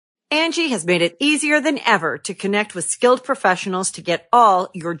Angie has made it easier than ever to connect with skilled professionals to get all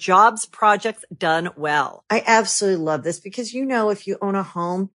your jobs projects done well. I absolutely love this because, if you own a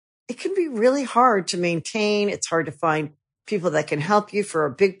home, it can be really hard to maintain. It's hard to find people that can help you for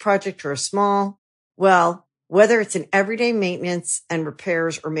a big project or a small. Well, whether it's in everyday maintenance and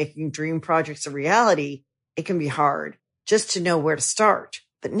repairs or making dream projects a reality, it can be hard just to know where to start.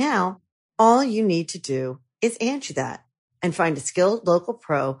 But now all you need to do is Angie that and find a skilled local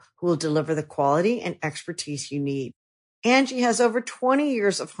pro who will deliver the quality and expertise you need. Angie has over 20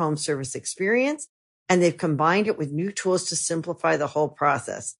 years of home service experience, and they've combined it with new tools to simplify the whole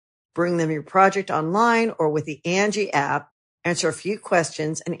process. Bring them your project online or with the Angie app, answer a few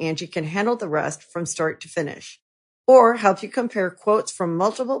questions, and Angie can handle the rest from start to finish. Or help you compare quotes from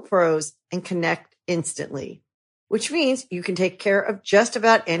multiple pros and connect instantly, which means you can take care of just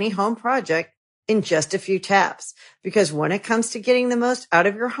about any home project in just a few taps. Because when it comes to getting the most out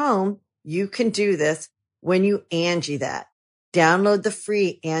of your home, you can do this when you Angie that. Download the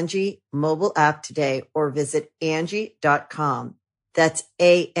free Angie mobile app today or visit Angie.com. That's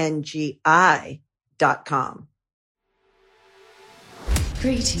ANGI.com.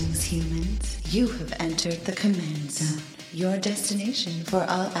 Greetings, humans. You have entered the Command Zone, your destination for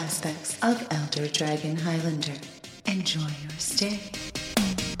all aspects of Elder Dragon Highlander. Enjoy your stay.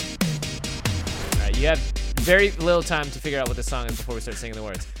 All right, you have very little time to figure out what the song is before we start singing the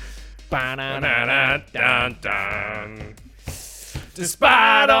words.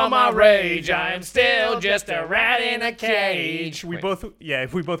 Despite all my rage, I am still just a rat in a cage. We both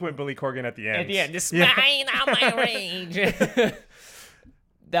went Billy Corgan at the end. At the end, despite all my rage.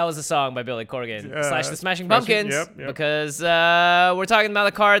 That was a song by Billy Corgan / the Smashing Pumpkins. Yep. Because we're talking about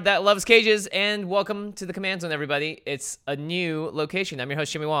a card that loves cages. And welcome to the Command Zone, everybody. It's a new location. I'm your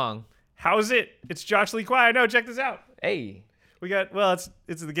host, Jimmy Wong. How's it? It's Josh Lee Kwai. No, check this out. Hey. We got,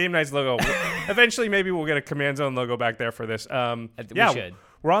 it's the Game Nights logo. Eventually, maybe we'll get a Command Zone logo back there for this. We should.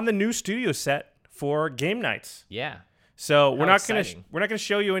 We're on the new studio set for Game Nights. Yeah. So we're not gonna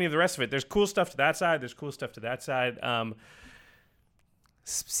show you any of the rest of it. There's cool stuff to that side. There's cool stuff to that side.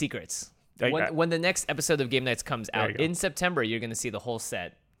 Secrets. When the next episode of Game Nights comes out in September, you're going to see the whole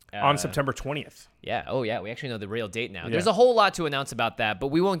set. On September 20th. Yeah. Oh, yeah. We actually know the real date now. Yeah. There's a whole lot to announce about that, but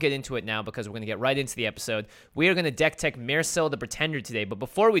we won't get into it now because we're going to get right into the episode. We are going to deck tech Mairsil the Pretender today, but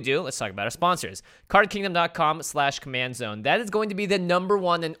before we do, let's talk about our sponsors. CardKingdom.com/Command Zone. That is going to be the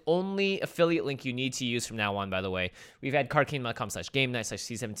 #1 and only affiliate link you need to use from now on, by the way. We've had CardKingdom.com/Game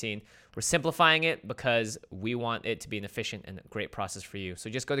Night/C17. We're simplifying it because we want it to be an efficient and great process for you. So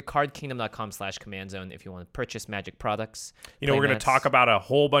just go to cardkingdom.com/Command Zone if you want to purchase Magic products. We're going to talk about a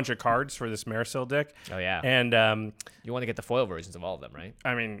whole bunch of cards for this Mairsil deck. Oh, yeah. And you want to get the foil versions of all of them, right?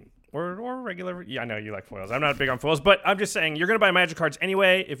 I mean, or regular. Yeah, I know you like foils. I'm not big on foils, but I'm just saying you're going to buy Magic cards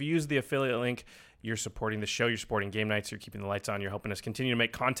anyway. If you use the affiliate link, you're supporting the show. You're supporting Game Nights. You're keeping the lights on. You're helping us continue to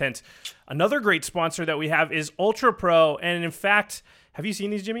make content. Another great sponsor that we have is Ultra Pro. And in fact, have you seen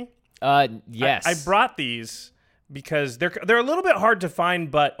these, Jimmy? Yes. I brought these because they're a little bit hard to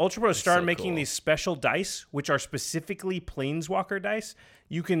find, but Ultra Pro started making these special dice, which are specifically Planeswalker dice.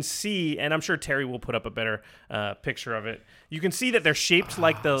 You can see, and I'm sure Terry will put up a better picture of it. You can see that they're shaped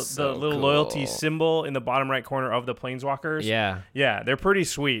like the little loyalty symbol in the bottom right corner of the Planeswalkers. Yeah. Yeah, they're pretty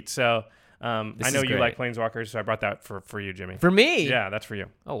sweet. So I know you like Planeswalkers, so I brought that for you, Jimmy. For me? Yeah, that's for you.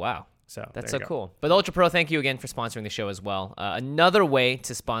 Oh, wow. So that's so cool. But Ultra Pro, thank you again for sponsoring the show as well. Another way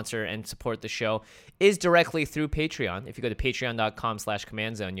to sponsor and support the show is directly through Patreon. If you go to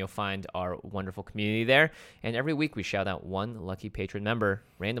patreon.com/Command Zone, you'll find our wonderful community there. And every week we shout out one lucky patron member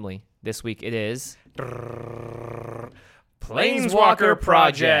randomly. This week it is Planeswalker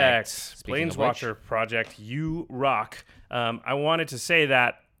Project. Planeswalker Project, you rock. I wanted to say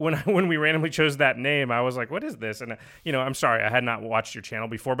that when we randomly chose that name, I was like, what is this? And, I'm sorry, I had not watched your channel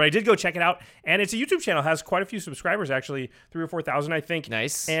before, but I did go check it out. And it's a YouTube channel, has quite a few subscribers, actually, 3,000 or 4,000, I think.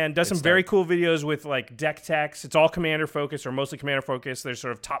 Nice. And does some very cool videos with, like, deck techs. It's all Commander focused, or mostly Commander focused. There's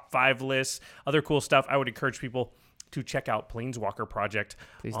sort of top 5 lists, other cool stuff. I would encourage people to check out Planeswalker Project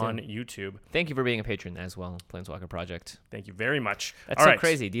on YouTube. Thank you for being a patron as well, Planeswalker Project. Thank you very much. That's so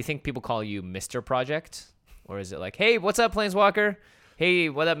crazy. Do you think people call you Mr. Project? Or is it like, hey, what's up, Planeswalker? Hey,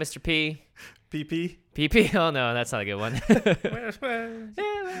 what up, Mr. P? PP? PP? Oh, no, that's not a good one.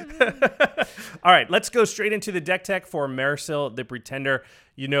 All right, let's go straight into the deck tech for Mairsil the Pretender.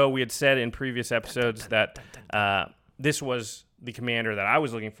 We had said in previous episodes that this was the commander that I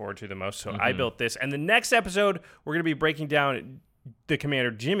was looking forward to the most, so I built this. And the next episode, we're going to be breaking down the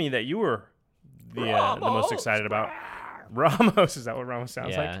commander, Jimmy, that you were the most excited about. Ramos, is that what Ramos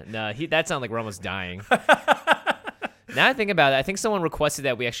sounds like? Yeah, no, that sounded like Ramos dying. Now I think about it, I think someone requested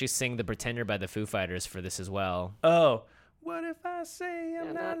that we actually sing The Pretender by the Foo Fighters for this as well. Oh. What if I say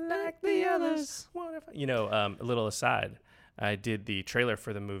I'm not like the others? What if a little aside, I did the trailer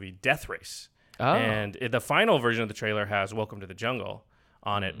for the movie Death Race. Oh. And the final version of the trailer has Welcome to the Jungle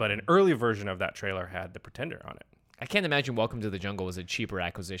on it, but an early version of that trailer had The Pretender on it. I can't imagine Welcome to the Jungle was a cheaper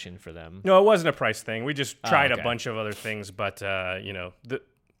acquisition for them. No, it wasn't a price thing. We just tried okay. a bunch of other things, but the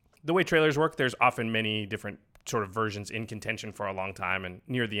way trailers work, there's often many different sort of versions in contention for a long time, and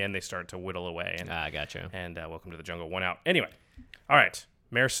near the end they start to whittle away. And, gotcha. And Welcome to the Jungle won out. Anyway, all right,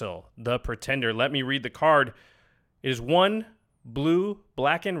 Mairsil, the Pretender. Let me read the card. It is 1 blue,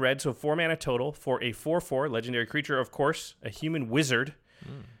 black, and red, so 4 mana total for a 4/4 legendary creature, of course, a human wizard.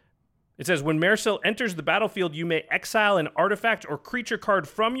 It says, when Mairsil enters the battlefield, you may exile an artifact or creature card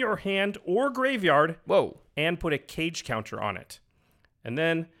from your hand or graveyard and put a cage counter on it. And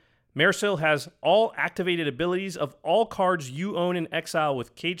then Mairsil has all activated abilities of all cards you own in exile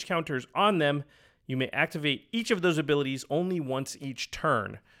with cage counters on them. You may activate each of those abilities only once each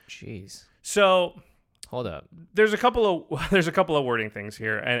turn. Jeez. So hold up. There's a couple of wording things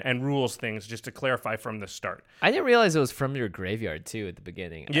here and rules things just to clarify from the start. I didn't realize it was from your graveyard too at the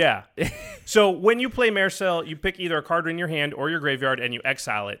beginning. Yeah. So when you play Mairsil, you pick either a card in your hand or your graveyard and you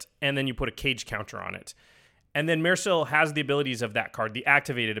exile it, and then you put a cage counter on it. And then Mairsil has the abilities of that card, the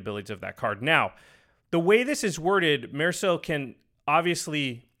activated abilities of that card. Now, the way this is worded, Mairsil can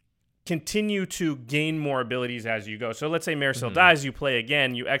obviously continue to gain more abilities as you go. So let's say Mairsil dies, you play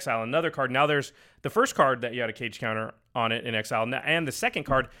again, you exile another card. Now there's the first card that you had a cage counter on it in exile, and the second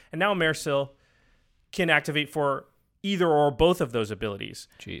card, and now Mairsil can activate for either or both of those abilities.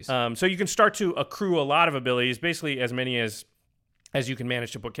 Jeez. So you can start to accrue a lot of abilities, basically as many as you can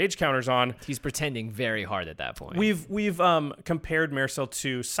manage to put cage counters on. He's pretending very hard at that point. We've compared Mairsil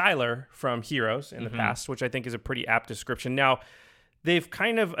to Sylar from Heroes in the past, which I think is a pretty apt description. Now, they've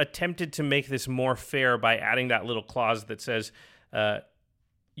kind of attempted to make this more fair by adding that little clause that says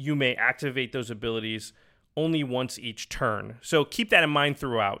you may activate those abilities only once each turn. So keep that in mind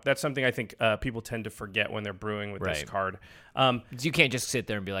throughout. That's something I think people tend to forget when they're brewing with this card. You can't just sit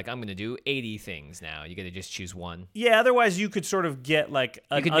there and be like, I'm going to do 80 things now. You got to just choose one. Yeah, otherwise you could sort of get like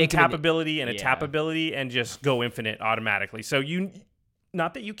an untap ability and a tap ability and just go infinite automatically. So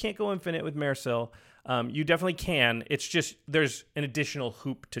not that you can't go infinite with Mairsil. You definitely can. It's just there's an additional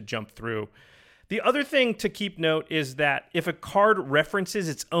hoop to jump through. The other thing to keep note is that if a card references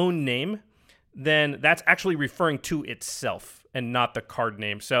its own name, then that's actually referring to itself and not the card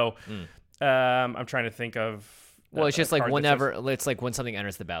name. So I'm trying to think of... Well, it's just like whenever, it's like when something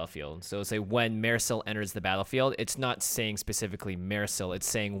enters the battlefield. So say when Mairsil enters the battlefield, it's not saying specifically Mairsil. It's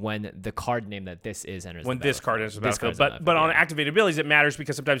saying when the card name that this is enters the battlefield. When this card enters the battlefield. But on activated abilities, it matters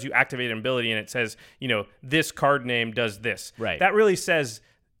because sometimes you activate an ability and it says, this card name does this. Right. That really says...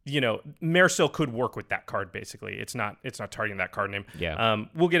 Mairsil could work with that card, basically. It's not targeting that card name. Yeah.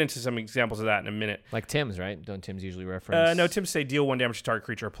 We'll get into some examples of that in a minute. Like Tim's, right? Don't Tim's usually reference? No, Tim's say deal 1 damage to target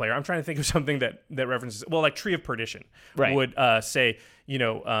creature or player. I'm trying to think of something that references... Well, like Tree of Perdition would say,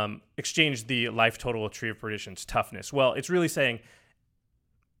 exchange the life total of Tree of Perdition's toughness. Well, it's really saying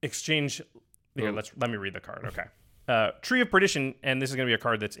exchange... Here, let me read the card. Okay. Tree of Perdition, and this is going to be a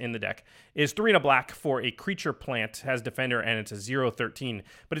card that's in the deck, is 3 and a black for a creature plant, has defender, and it's a 0/13.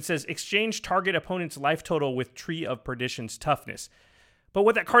 But it says exchange target opponent's life total with Tree of Perdition's toughness. But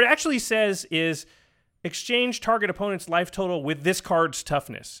what that card actually says is exchange target opponent's life total with this card's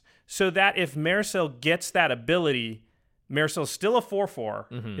toughness. So that if Mairsil gets that ability, Mairsil's still a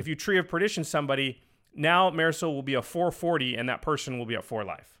 4/4. If you Tree of Perdition somebody, now Mairsil will be a 4/40, and that person will be at 4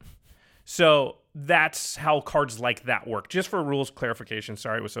 life. So that's how cards like that work. Just for rules clarification.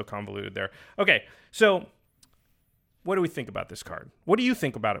 Sorry, it was so convoluted there. Okay, so what do we think about this card? What do you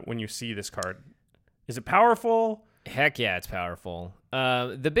think about it when you see this card? Is it powerful? Heck yeah, it's powerful.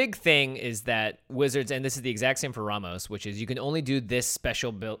 The big thing is that Wizards, and this is the exact same for Ramos, which is you can only do this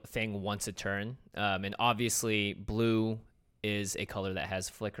special thing once a turn. And obviously, blue is a color that has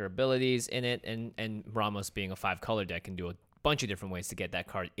flicker abilities in it, and Ramos being a 5-color deck can do a bunch of different ways to get that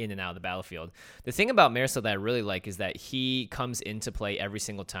card in and out of the battlefield. The thing about Mairsil that I really like is that he comes into play every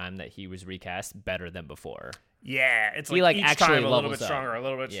single time that he was recast better than before. Yeah, it's like each actually time a little bit stronger, a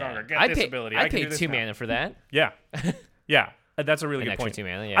little bit stronger. Get this ability. I paid 2 mana for that. Yeah. Yeah, that's a really good point. 2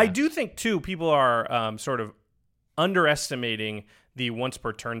 mana, yeah. I do think, too, people are sort of underestimating the once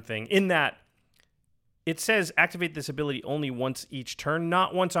per turn thing in that it says activate this ability only once each turn,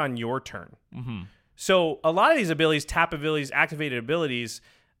 not once on your turn. So a lot of these abilities, tap abilities, activated abilities,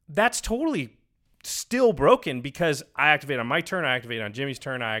 that's totally still broken because I activate on my turn, I activate on Jimmy's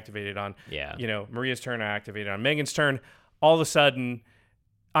turn, I activated on Yeah. Maria's turn, I activated on Megan's turn. All of a sudden,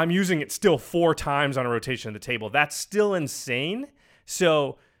 I'm using it still 4 times on a rotation of the table. That's still insane.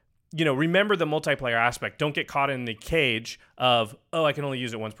 So, remember the multiplayer aspect. Don't get caught in the cage of, I can only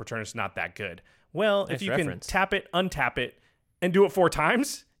use it once per turn. It's not that good. Well, Nice if you reference. can tap it, untap it, and do it 4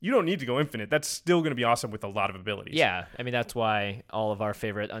 times, you don't need to go infinite. That's still going to be awesome with a lot of abilities. Yeah, I mean that's why all of our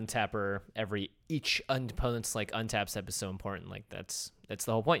favorite untapper each opponent's like untap step is so important. Like that's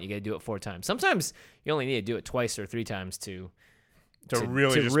the whole point. You got to do it 4 times. Sometimes you only need to do it twice or 3 times to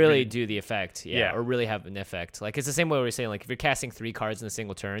really do the effect. Yeah, or really have an effect. Like it's the same way we're saying. Like if you're casting 3 cards in a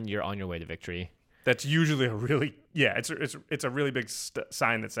single turn, you're on your way to victory. That's usually a really it's a really big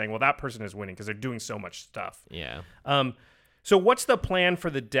sign that's saying, well, that person is winning because they're doing so much stuff. Yeah. So what's the plan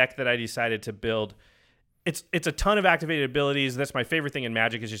for the deck that I decided to build? It's a ton of activated abilities. That's my favorite thing in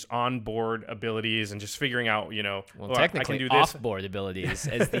Magic is just on-board abilities and just figuring out, technically I can do this. off-board abilities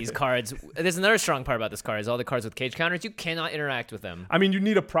as these cards. There's another strong part about this card is all the cards with cage counters, you cannot interact with them. I mean, you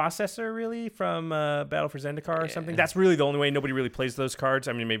need a processor really from Battle for Zendikar or something. That's really the only way. Nobody really plays those cards.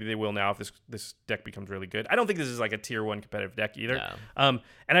 I mean, maybe they will now if this deck becomes really good. I don't think this is like a tier 1 competitive deck either. No.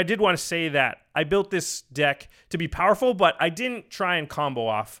 And I did want to say that I built this deck to be powerful, but I didn't try and combo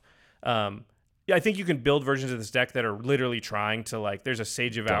off. I think you can build versions of this deck that are literally trying to like. There's a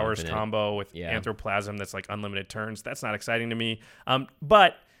Sage of Hours combo with Anthroplasm that's like unlimited turns. That's not exciting to me.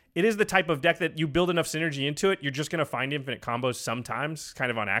 But it is the type of deck that you build enough synergy into it, you're just going to find infinite combos sometimes,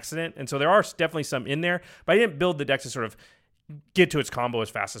 kind of on accident. And so there are definitely some in there. But I didn't build the deck to sort of get to its combo as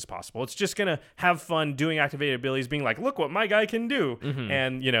fast as possible. It's just going to have fun doing activated abilities, being like, look what my guy can do,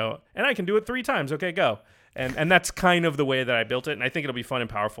 and and I can do it 3 times. Okay, go. And that's kind of the way that I built it, and I think it'll be fun and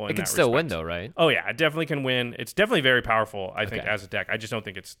powerful. It can still win, though, right? Oh yeah, it definitely can win. It's definitely very powerful, I think, as a deck. I just don't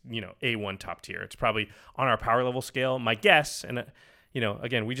think it's A1 top tier. It's probably on our power level scale. My guess, and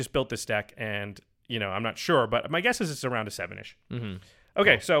again, we just built this deck, and I'm not sure, but my guess is it's around a 7-ish.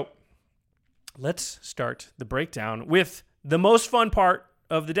 Okay, so let's start the breakdown with the most fun part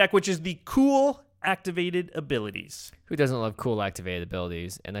of the deck, which is the cool activated abilities. Who doesn't love cool activated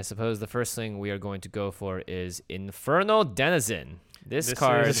abilities? And I suppose the first thing we are going to go for is Infernal Denizen. This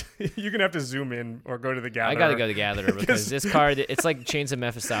card... You're going to have to zoom in or go to the Gatherer. I got to go to Gatherer because this card, it's like Chains of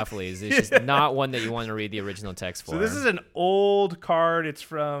Mephistopheles. It's just not one that you want to read the original text for. So this is an old card. It's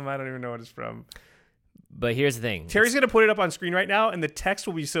from... I don't even know what it's from. But here's the thing. Terry's going to put it up on screen right now, and the text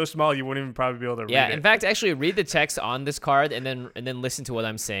will be so small you wouldn't even probably be able to read it. Yeah, in fact, actually read the text on this card and then listen to what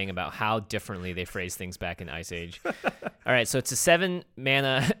I'm saying about how differently they phrase things back in Ice Age. All right, so it's a 7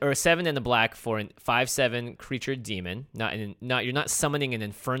 mana or 7 in the black for a 5/7 creature demon. You're not summoning an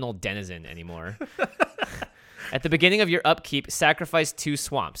Infernal Denizen anymore. At the beginning of your upkeep, sacrifice 2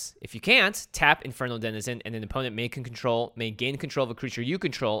 swamps. If you can't, tap Infernal Denizen, and an opponent may gain control of a creature you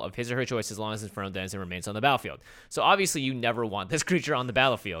control of his or her choice as long as Infernal Denizen remains on the battlefield. So obviously you never want this creature on the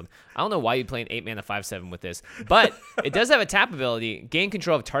battlefield. I don't know why you'd play an 8 mana 5/7 with this, but it does have a tap ability: gain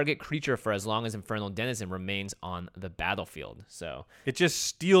control of target creature for as long as Infernal Denizen remains on the battlefield. So it just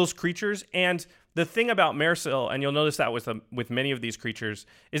steals creatures, and the thing about Mairsil, and you'll notice that with many of these creatures,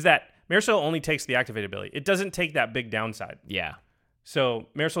 is that Mairsil only takes the activated ability. It doesn't take that big downside. Yeah. So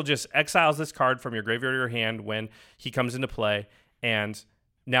Mairsil just exiles this card from your graveyard or your hand when he comes into play, and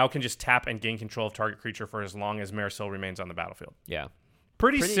now can just tap and gain control of target creature for as long as Mairsil remains on the battlefield. Yeah.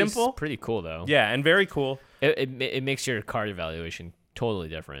 Pretty simple. Pretty cool, though. Yeah, and very cool. It makes your card evaluation totally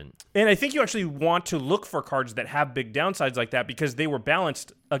different. And I think you actually want to look for cards that have big downsides like that because they were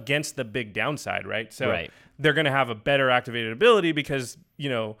balanced against the big downside, right? So they're going to have a better activated ability because,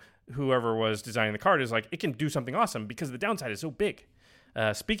 whoever was designing the card is like, it can do something awesome because the downside is so big.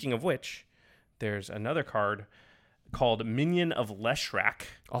 Speaking of which, there's another card called Minion of Leshrac.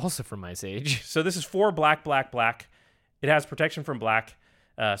 Also from Ice Age. So this is 4 black. It has protection from black.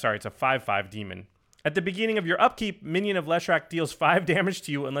 It's a 5/5 demon. At the beginning of your upkeep, Minion of Leshrac deals 5 damage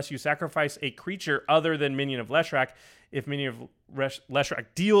to you unless you sacrifice a creature other than Minion of Leshrac. If Minion of Leshrac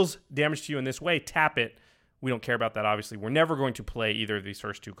deals damage to you in this way, tap it. We don't care about that, obviously. We're never going to play either of these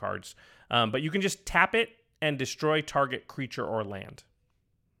first 2 cards. But you can just tap it and destroy target creature or land.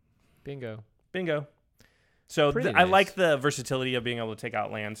 Bingo. So Nice. I like the versatility of being able to take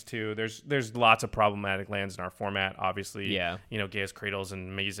out lands, too. There's lots of problematic lands in our format, obviously. Yeah. Gaia's Cradles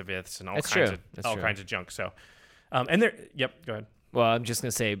and Maze of Iths and all That's kinds of junk. So, and there, yep, go ahead. Well, I'm just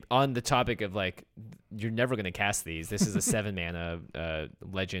going to say, on the topic of, you're never going to cast these. This is a 7 mana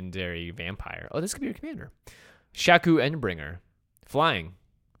legendary vampire. Oh, this could be your commander. Shaku Endbringer. Flying.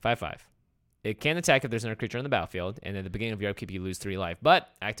 5/5. It can attack if there's another creature on the battlefield, and at the beginning of your upkeep, you lose 3 life. But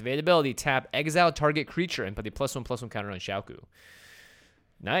activated ability, tap exile target creature and put a +1/+1 counter on Xiaoku.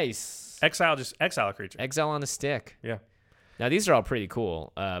 Nice. Exile a creature. Exile on a stick. Yeah. Now these are all pretty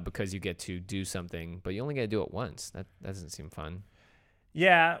cool because you get to do something, but you only get to do it once. That doesn't seem fun.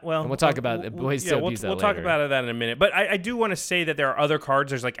 Yeah, well, And we'll talk about it. We'll talk about that in a minute. But I do want to say that there are other cards.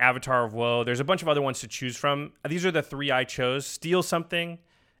 There's like Avatar of Woe. There's a bunch of other ones to choose from. These are the 3 I chose: steal something,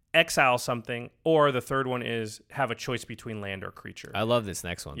 exile something, or the third one is have a choice between land or creature. I love this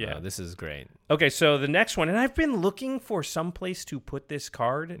next one. Yeah, though. This is great. Okay, so the next one, and I've been looking for some place to put this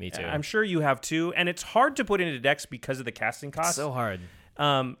card. Me too. I'm sure you have too, and it's hard to put into decks because of the casting cost. It's so hard.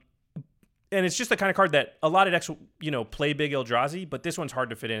 And it's just the kind of card that a lot of decks, play big Eldrazi, but this one's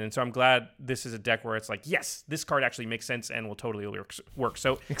hard to fit in. And so I'm glad this is a deck where it's like, yes, this card actually makes sense and will totally work.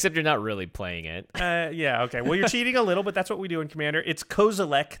 So Except you're not really playing it. yeah, okay. Well, you're cheating a little, but that's what we do in Commander. It's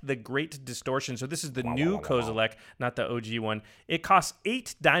Kozilek, the Great Distortion. So this is the new Kozilek, not the OG one. It costs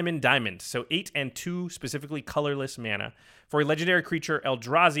 8 diamond. So 8 and 2 specifically colorless mana. For a legendary creature,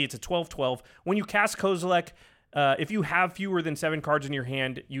 Eldrazi, it's a 12/12. When you cast Kozilek, if you have fewer than 7 cards in your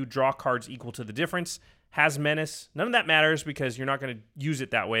hand, you draw cards equal to the difference. Has Menace. None of that matters because you're not going to use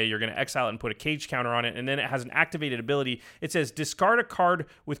it that way. You're going to exile it and put a cage counter on it. And then it has an activated ability. It says, discard a card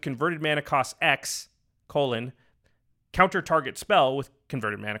with converted mana cost X, counter target spell with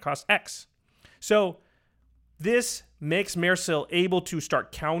converted mana cost X. So this makes Mairsil able to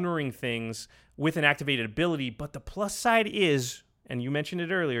start countering things with an activated ability. But the plus side is, and you mentioned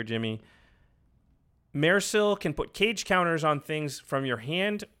it earlier, Jimmy, Mairsil can put cage counters on things from your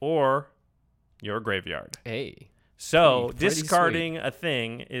hand or your graveyard. Hey. So pretty discarding a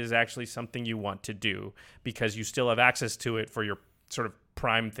thing is actually something you want to do because you still have access to it for your sort of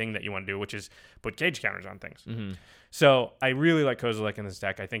prime thing that you want to do, which is put cage counters on things. Mm-hmm. So I really like Kozilek in this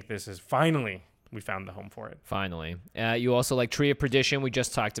deck. I think this is finally we found the home for it. Finally. You also like Tree of Perdition. We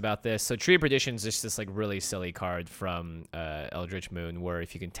just talked about this. So Tree of Perdition is just this like really silly card from Eldritch Moon where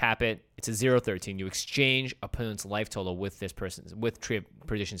if you can tap it, it's a 0/13. You exchange opponent's life total with Tree of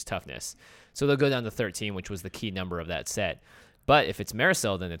Perdition's toughness. So they'll go down to 13, which was the key number of that set. But if it's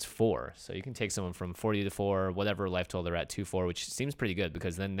Mairsil, then it's 4. So you can take someone from 40 to 4, whatever life total they're at, 2/4, which seems pretty good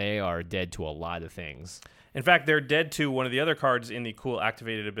because then they are dead to a lot of things. In fact, they're dead to one of the other cards in the cool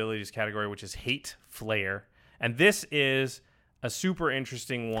activated abilities category, which is Hate Flare. And this is a super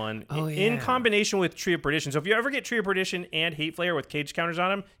interesting one in combination with Tree of Perdition. So if you ever get Tree of Perdition and Hate Flare with cage counters on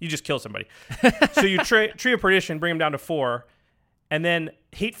them, you just kill somebody. So you Tree of Perdition, bring them down to 4, and then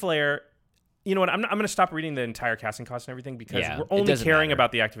Hate Flare. You know what? I'm going to stop reading the entire casting cost and everything because we're only caring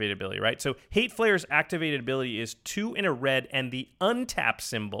about the activated ability, right? So Hate Flare's activated ability is 2 in a red and the untap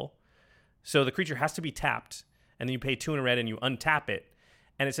symbol. So the creature has to be tapped, and then you pay 2 in a red and you untap it.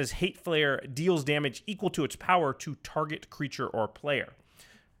 And it says Hate Flare deals damage equal to its power to target creature or player.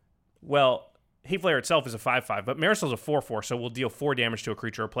 Well, Hate Flare itself is a 5/5, but Mairsil's a 4/4, so we'll deal 4 damage to a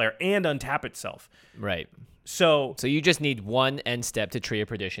creature or player and untap itself. Right. So you just need one end step to Tree of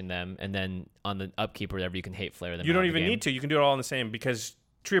Perdition them, and then on the upkeep or whatever, you can Hate Flare them. You don't even need to. You can do it all in the same because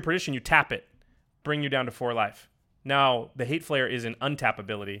Tree of Perdition, you tap it, bring you down to 4 life. Now, the Hate Flare is an untap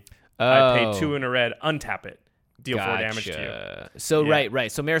ability. I pay 2 in a red, untap it, deal 4 damage to you. So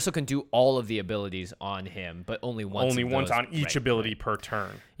right. So Mairsil can do all of the abilities on him, but only once. Only once on each ability per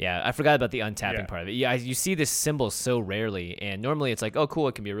turn. Yeah, I forgot about the untapping part of it. Yeah, you see this symbol so rarely, and normally it's like, oh, cool,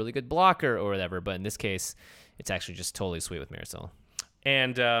 it can be a really good blocker or whatever, but in this case, it's actually just totally sweet with Mairsil.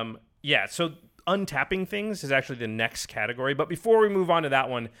 And so untapping things is actually the next category. But before we move on to that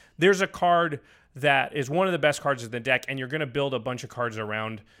one, there's a card that is one of the best cards in the deck, and you're going to build a bunch of cards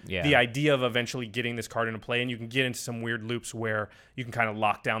around the idea of eventually getting this card into play, and you can get into some weird loops where you can kind of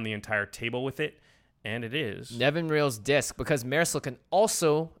lock down the entire table with it, and it is Nevin'Riel's Disc, because Mairsil can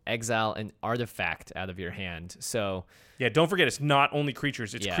also exile an artifact out of your hand. So yeah, don't forget, it's not only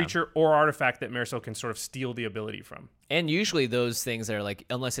creatures. It's creature or artifact that Mairsil can sort of steal the ability from. And usually those things are like,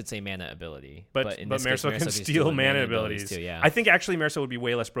 unless it's a mana ability. But Mairsil can steal mana abilities too, yeah. I think actually Mairsil would be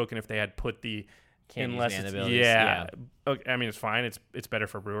way less broken if they had put the mana abilities. Yeah. Okay, I mean, it's fine. It's better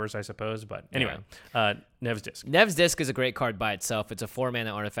for brewers, I suppose. But anyway, Nev's Disc. Nev's Disc is a great card by itself. It's a 4-mana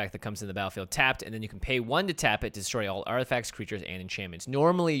artifact that comes in the battlefield tapped, and then you can pay 1 to tap it to destroy all artifacts, creatures, and enchantments.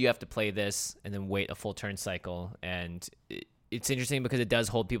 Normally, you have to play this and then wait a full turn cycle, and it's interesting because it does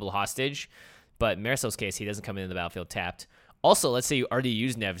hold people hostage, but in Mairsil's case, he doesn't come into the battlefield tapped. Also, let's say you already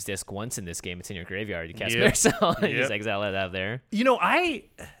used Nev's Disc once in this game. It's in your graveyard. You cast Mairsil, and you just exile it out of there. You know,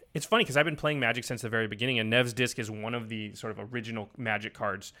 it's funny because I've been playing Magic since the very beginning, and Nev's Disc is one of the sort of original Magic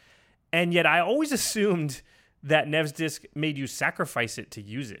cards. And yet I always assumed that Nev's Disc made you sacrifice it to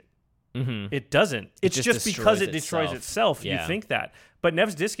use it. It doesn't. It's just because it destroys itself. Yeah. You think that. But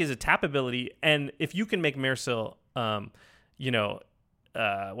Nev's Disc is a tap ability, and if you can make Mairsil,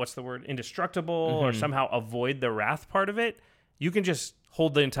 what's the word? Indestructible, or somehow avoid the wrath part of it, you can just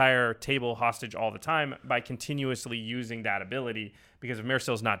hold the entire table hostage all the time by continuously using that ability. Because if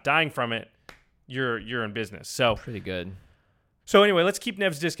Mairsil's not dying from it, you're in business. So pretty good. So anyway, let's keep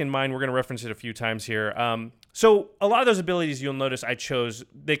Nev's Disc in mind. We're going to reference it a few times here. So a lot of those abilities you'll notice I chose,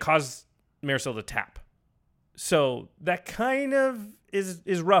 they cause Mairsil to tap. So that kind of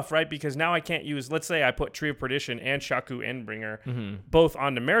is rough, right? Because now I can't use, let's say I put Tree of Perdition and Shaku Endbringer both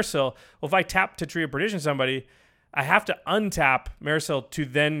onto Mairsil. Well, if I tap to Tree of Perdition somebody, I have to untap Mairsil to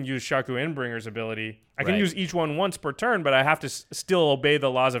then use Shaku Endbringer's ability. I can use each one once per turn, but I have to still obey the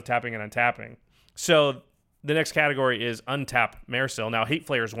laws of tapping and untapping. So the next category is untap Mairsil. Now, Hate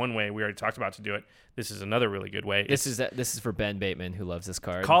Flare is one way we already talked about to do it. This is another really good way. This is for Ben Bateman, who loves this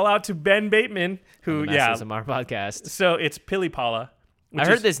card. Call out to Ben Bateman, who Masters of our podcast. So it's Pilipala. I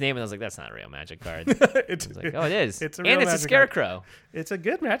heard this name and I was like, that's not a real Magic card. It's like, oh, it is. It's a and it's a Scarecrow. Card. It's a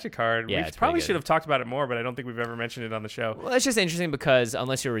good Magic card. Yeah, we probably should have talked about it more, but I don't think we've ever mentioned it on the show. Well, it's just interesting because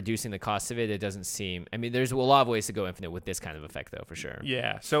unless you're reducing the cost of it, it doesn't seem... I mean, there's a lot of ways to go infinite with this kind of effect, though, for sure.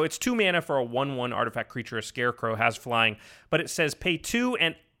 Yeah, so it's 2 mana for a 1/1 artifact creature. A Scarecrow has flying, but it says pay 2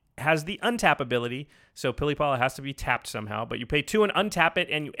 and has the untap ability. So Pilipala has to be tapped somehow, but you pay 2 and untap it,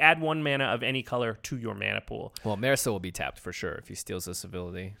 and you add 1 mana of any color to your mana pool. Well, Mairsil will be tapped for sure if he steals this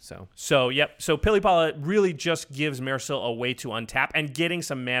ability. So yep. So Pilipala really just gives Mairsil a way to untap, and getting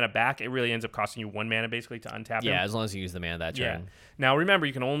some mana back, it really ends up costing you 1 mana basically to untap him. Yeah, as long as you use the mana that turn. Yeah. Now remember,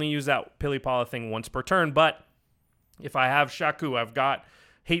 you can only use that Pilipala thing once per turn, but if I have Shaku, I've got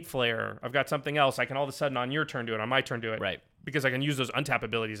Hate Flare, I've got something else, I can all of a sudden on your turn do it, on my turn do it. Right. Because I can use those untap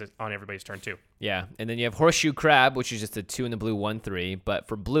abilities on everybody's turn too. Yeah, and then you have Horseshoe Crab, which is just a 2 in the blue 1/3. But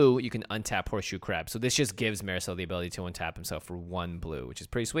for blue, you can untap Horseshoe Crab. So this just gives Mairsil the ability to untap himself for 1 blue, which is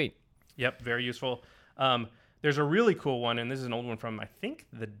pretty sweet. Yep, very useful. There's a really cool one, and this is an old one from, I think,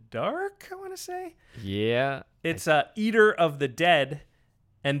 The Dark, I want to say. Yeah. It's Eater of the Dead,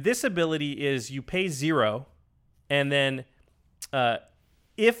 and this ability is you pay 0, and then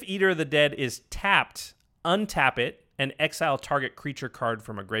if Eater of the Dead is tapped, untap it, and exile target creature card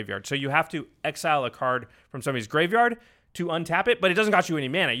from a graveyard. So you have to exile a card from somebody's graveyard to untap it, but it doesn't cost you any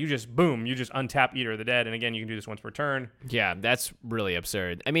mana. You just untap Eater of the Dead, and again, you can do this once per turn. Yeah, that's really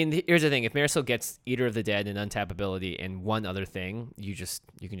absurd. I mean, here's the thing. If Mairsil gets Eater of the Dead and untap ability and one other thing, you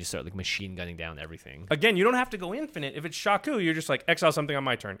can just start like machine gunning down everything. Again, you don't have to go infinite. If it's Shaku, you're just like, exile something on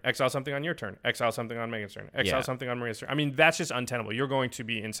my turn, exile something on your turn, exile something on Megan's turn, exile something on Maria's turn. I mean, that's just untenable. You're going to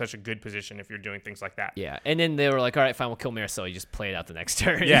be in such a good position if you're doing things like that. Yeah, and then they were like, all right, fine, we'll kill Mairsil. You just play it out the next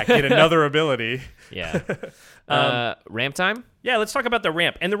turn. Yeah, get another ability. Yeah. Ramp time? Yeah, let's talk about the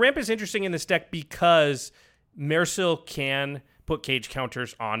ramp. And the ramp is interesting in this deck because Mairsil can put cage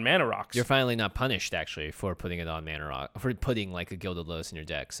counters on mana rocks. You're finally not punished, actually, for putting it on mana rock, for putting like a Gilded Lotus in your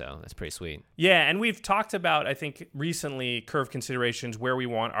deck, so that's pretty sweet. Yeah, and we've talked about, I think, recently curve considerations where we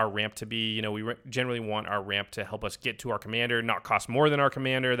want our ramp to be. You know, we generally want our ramp to help us get to our commander, not cost more than our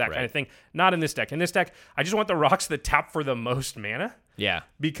commander, that kind of thing. Not in this deck. In this deck, I just want the rocks that tap for the most mana. Yeah.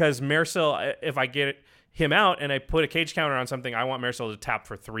 Because Mairsil, if I get him out and I put a cage counter on something, I want Mairsil to tap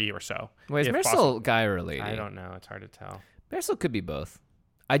for 3 or so. Wait, is Mairsil possible. guy or lady? I don't know. It's hard to tell. Mairsil could be both.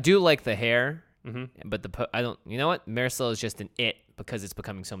 I do like the hair, but I don't. You know what? Mairsil is just an it because it's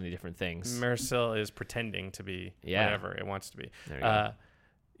becoming so many different things. Mairsil is pretending to be whatever it wants to be. There you go.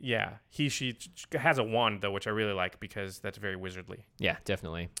 Yeah, she has a wand though, which I really like because that's very wizardly. Yeah,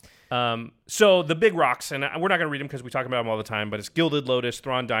 definitely. So the big rocks, and we're not going to read them because we talk about them all the time, but it's Gilded Lotus,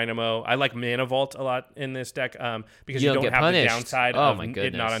 Thrawn Dynamo. I like Mana Vault a lot in this deck because you don't have punished. The downside of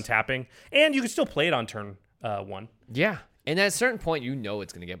it not untapping, and you can still play it on turn 1. Yeah, and at a certain point, you know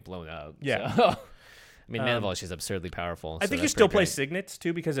it's going to get blown up. Yeah. So. I mean, Mana Vault is just absurdly powerful. I think you still play Signets,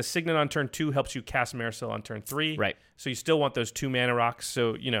 too, because a Signet on turn 2 helps you cast Mairsil on turn 3. Right. So you still want those 2 mana rocks.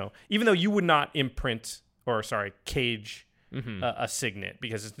 So, you know, even though you would not cage a Signet,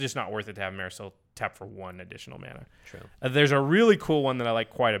 because it's just not worth it to have Mairsil tap for 1 additional mana. True. There's a really cool one that I like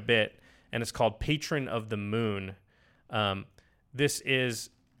quite a bit, and it's called Patron of the Moon. This is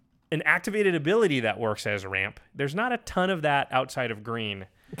an activated ability that works as a ramp. There's not a ton of that outside of green.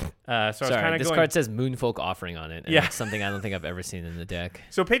 Sorry, this card says Moonfolk Offering on it. And yeah. It's something I don't think I've ever seen in the deck.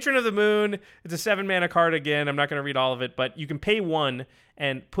 So Patron of the Moon, it's a 7 mana card again. I'm not going to read all of it, but you can pay 1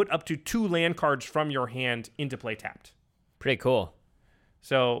 and put up to 2 land cards from your hand into play tapped. Pretty cool.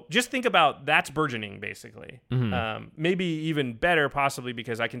 So just think about that's burgeoning, basically. Maybe even better, possibly,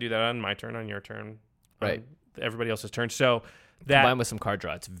 because I can do that on my turn, on your turn, right? Everybody else's turn. So Combined with some card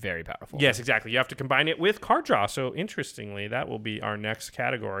draw, it's very powerful. Yes, exactly. You have to combine it with card draw. So interestingly, that will be our next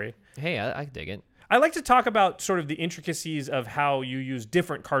category. Hey, I dig it. I like to talk about sort of the intricacies of how you use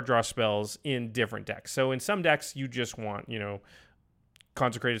different card draw spells in different decks. So in some decks, you just want,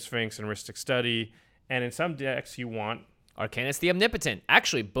 Consecrated Sphinx and Rhystic Study. And in some decks, you want Arcanus the Omnipotent.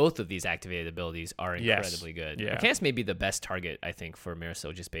 Actually, both of these activated abilities are incredibly good. Yeah. Arcanus may be the best target, I think, for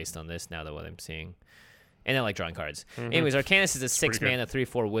Mairsil, just based on this, now that what I'm seeing. And I like drawing cards. Anyways, Arcanus is a 6-mana,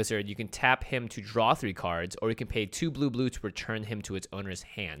 3/4 wizard. You can tap him to draw 3 cards, or you can pay 2 blue to return him to its owner's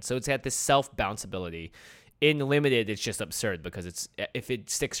hand. So it's got this self-bounce ability. In Limited, it's just absurd because if it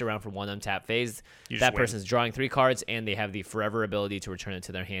sticks around for one untap phase, that person's drawing 3 cards, and they have the forever ability to return it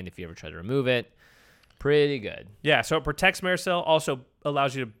to their hand if you ever try to remove it. Pretty good. Yeah, so it protects Mairsil, also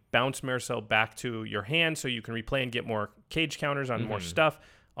allows you to bounce Mairsil back to your hand so you can replay and get more cage counters on more stuff.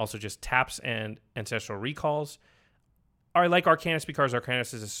 Also just taps and ancestral recalls. I like Arcanus because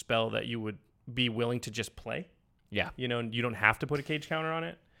Arcanus is a spell that you would be willing to just play. Yeah. You don't have to put a cage counter on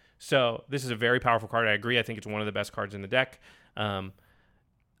it. So this is a very powerful card. I agree. I think it's one of the best cards in the deck. You Another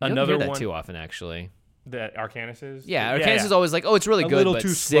don't hear that one too often, actually. That Arcanus is? Yeah, Arcanus is always like, oh, it's really good, little but too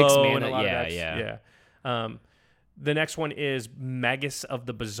 6 slow mana. in a lot of Yeah. decks. Yeah. The next one is Magus of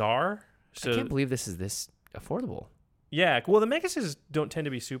the Bazaar. So I can't believe this is this affordable. yeah, well, the Maguses don't tend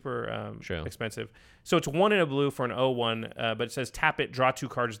to be super expensive. So it's 1 in a blue for an 0/1, but it says tap it, draw 2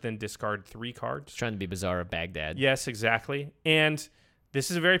 cards, then discard 3 cards. Trying to be Bazaar of Baghdad. Yes, exactly. And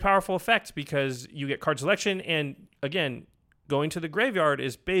this is a very powerful effect because you get card selection, and again, going to the graveyard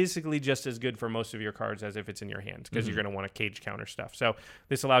is basically just as good for most of your cards as if it's in your hand because you're going to want to cage counter stuff. So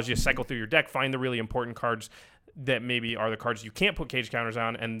this allows you to cycle through your deck, find the really important cards that maybe are the cards you can't put cage counters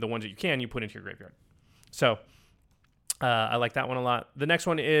on, and the ones that you can, you put into your graveyard. So I like that one a lot. The next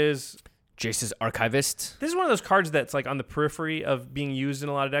one is Jace's Archivist. This is one of those cards that's like on the periphery of being used in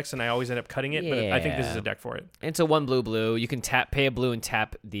a lot of decks, and I always end up cutting it, but I think this is a deck for it. It's a 1 blue. You can pay a blue and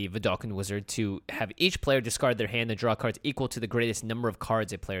tap the Vidalcan Wizard to have each player discard their hand and draw cards equal to the greatest number of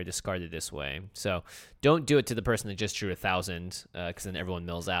cards a player discarded this way. So don't do it to the person that just drew 1,000, because then everyone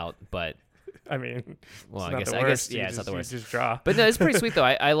mills out, but... I mean, well, I guess it's not the worst. Just draw. But no, it's pretty sweet though.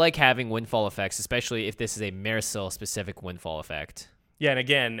 I like having windfall effects, especially if this is a Mairsil specific windfall effect. Yeah, and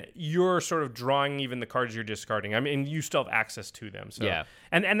again, you're sort of drawing even the cards you're discarding. I mean, you still have access to them. So yeah,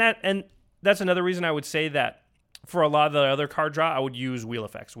 and that's another reason I would say that for a lot of the other card draw, I would use wheel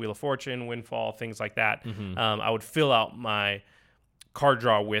effects, Wheel of Fortune, Windfall, things like that. I would fill out my card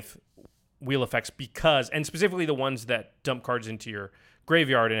draw with wheel effects and specifically the ones that dump cards into your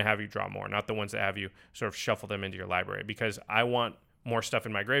graveyard and have you draw more, not the ones that have you sort of shuffle them into your library, because I want more stuff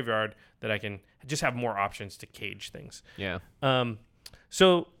in my graveyard that I can just have more options to cage things. Yeah.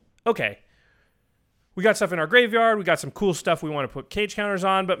 So, okay. We got stuff in our graveyard. We got some cool stuff we want to put cage counters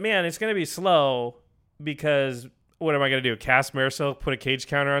on, but man, it's going to be slow because what am I going to do? Cast Mairsil, put a cage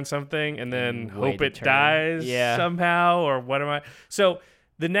counter on something, and then hope it dies somehow, or what am I? So,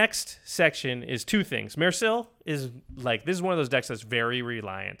 the next section is 2 things. Mairsil is like, this is one of those decks that's very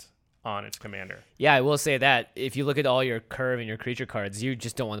reliant on its commander. Yeah, I will say that if you look at all your curve and your creature cards, you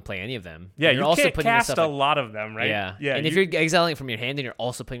just don't want to play any of them. Yeah, you also can't cast a lot of them, right? Yeah. And if you're exiling from your hand, then you're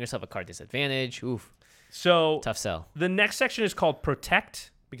also putting yourself a card disadvantage. Oof. So tough sell. The next section is called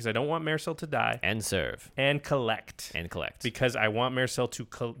Protect, because I don't want Mairsil to die. And Serve. And Collect. Because I want Mairsil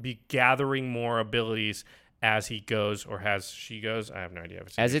to be gathering more abilities as he goes, or as she goes. I have no idea.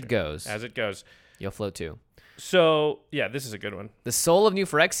 As it goes. You'll float too. So, yeah, this is a good one. The Soul of New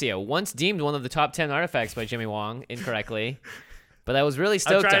Phyrexia, once deemed one of the top 10 artifacts by Jimmy Wong incorrectly, but I was really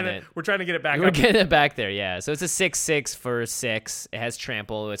stoked on it. We're trying to get it back We're getting it back there, yeah. So it's a 6/6 for 6. It has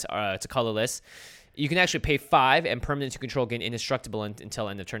trample. It's a colorless. You can actually pay 5 and permanent to control gain indestructible until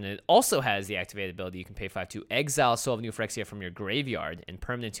end of turn. And it also has the activated ability. You can pay 5 to exile Soul of New Phyrexia from your graveyard and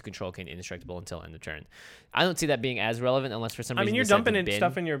permanent to control gain indestructible until end of turn. I don't see that being as relevant unless for some reason. I mean, you're dumping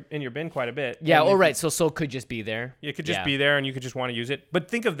stuff in your bin quite a bit. Yeah, all right. So Soul could just be there. It could just be there, and you could just want to use it. But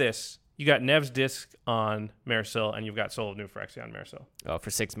think of this: you got Nev's Disc on Mairsil, and you've got Soul of New Phyrexia on Mairsil. Oh,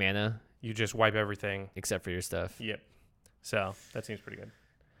 for 6 mana, you just wipe everything except for your stuff. Yep. So that seems pretty good.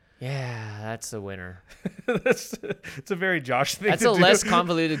 Yeah, that's a winner. It's a very Josh thing. That's a less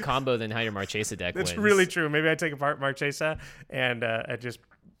convoluted combo than how your Marchesa deck wins. That's really true. Maybe I take apart Marchesa and just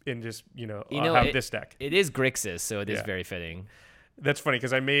have this deck. It is Grixis, so it is very fitting. That's funny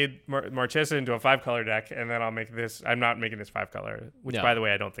because I made Marchesa into a 5-color deck, and then I'll make this. I'm not making this 5-color, which, by the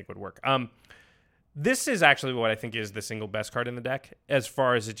way, I don't think would work. This is actually what I think is the single best card in the deck, as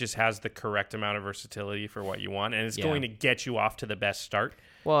far as it just has the correct amount of versatility for what you want, and it's going to get you off to the best start.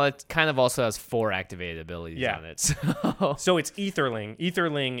 Well, it kind of also has 4 activated abilities on it. So it's Aetherling.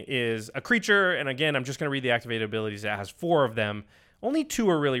 Aetherling is a creature, and again, I'm just going to read the activated abilities. It has 4 of them. Only 2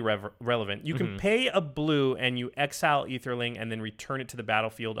 are really relevant. You can pay a blue, and you exile Aetherling, and then return it to the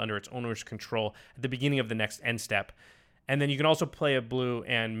battlefield under its owner's control at the beginning of the next end step. And then you can also play a blue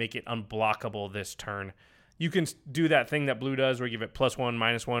and make it unblockable this turn. You can do that thing that blue does where you give it +1,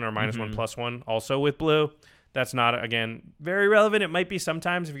 -1, or -1, +1 also with blue. That's not, again, very relevant. It might be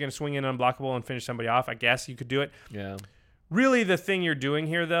sometimes if you're going to swing in unblockable and finish somebody off. I guess you could do it. Yeah. Really, the thing you're doing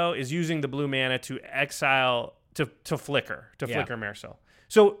here, though, is using the blue mana to exile, to flicker Mairsil.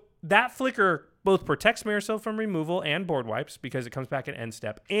 So that flicker both protects Mairsil from removal and board wipes because it comes back at end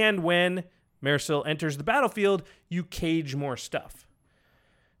step. And when Mairsil enters the battlefield, you cage more stuff.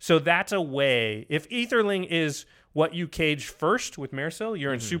 So that's a way. If Aetherling is what you cage first with Mairsil,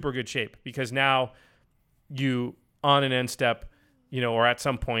 you're in super good shape because now you, on an end step, or at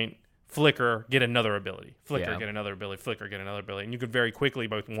some point, flicker, get another ability. Flicker, get another ability. Flicker, get another ability. And you could very quickly,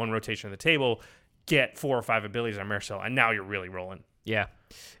 both one rotation of the table, get 4 or 5 abilities on Mairsil, and now you're really rolling. Yeah.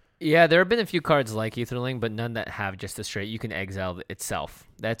 Yeah, there have been a few cards like Aetherling, but none that have just a straight, you can exile itself.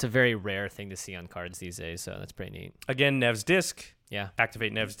 That's a very rare thing to see on cards these days, so that's pretty neat. Again, Nev's Disc. Yeah.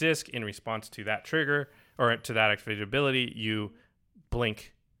 Activate Nev's Disc. In response to that trigger, or to that activated ability, you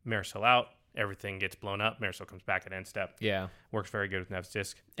blink Mairsil out. Everything gets blown up. Mairsil comes back at end step. Yeah. Works very good with Nev's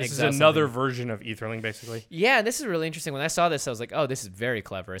Disc. This Exile is another something. version of Aetherling, basically. Yeah, this is really interesting. When I saw this, I was like, oh, this is very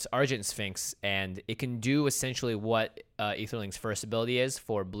clever. It's Argent Sphinx, and it can do essentially what Aetherling's first ability is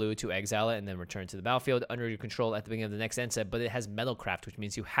for blue to exile it and then return to the battlefield under your control at the beginning of the next end step, but it has Metalcraft, which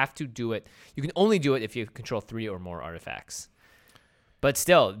means you have to do it. You can only do it if you control 3 or more artifacts. But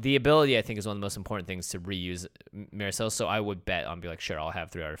still, the ability, I think, is one of the most important things to reuse Mairsil, so I would bet on be like, sure, I'll have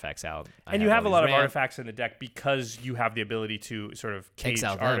 3 artifacts out. And you have a lot of artifacts in the deck because you have the ability to sort of cage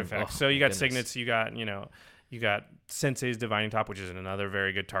artifacts. So you got Signets, you got Sensei's Divining Top, which is another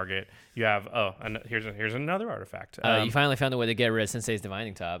very good target. You have, here's another artifact. You finally found a way to get rid of Sensei's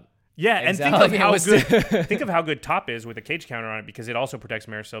Divining Top. Yeah, and think of how good Top is with a cage counter on it because it also protects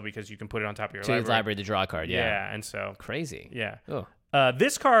Mairsil because you can put it on top of your library to draw a card. Yeah, and so crazy. Yeah. Oh.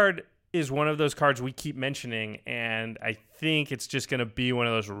 This card is one of those cards we keep mentioning, and I think it's just going to be one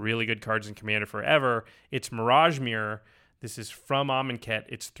of those really good cards in Commander forever. It's Mirage Mirror. This is from Amonkhet.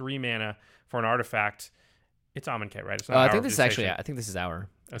 It's 3 mana for an artifact. It's Amonkhet, right? It's not I think this is actually. I think this is Hour.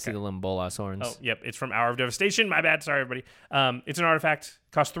 I see the Limbola Horns. Oh, yep. It's from Hour of Devastation. My bad. Sorry, everybody. It's an artifact.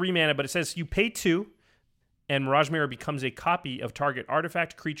 Costs 3 mana, but it says you pay 2, and Mirage Mirror becomes a copy of target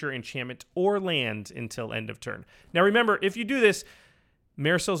artifact, creature, enchantment, or land until end of turn. Now, remember, if you do this,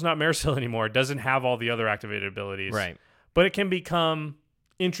 Mairsil's not Mairsil anymore. It doesn't have all the other activated abilities. Right. But it can become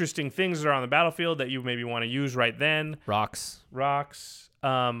interesting things that are on the battlefield that you maybe want to use right then. Rocks.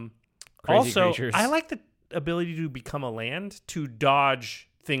 Also, creatures. I like the ability to become a land to dodge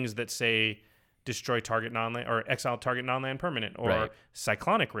things that say destroy target non-land or exile target non-land permanent or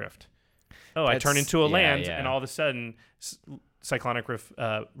Cyclonic Rift. I turn into a land and all of a sudden Cyclonic Rift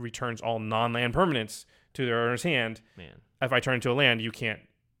returns all non-land permanents to their owner's hand. Man. If I turn into a land, you can't.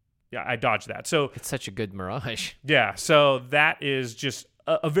 Yeah, I dodge that. So it's such a good Mirage. Yeah, so that is just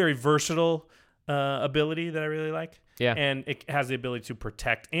a very versatile ability that I really like. Yeah, and it has the ability to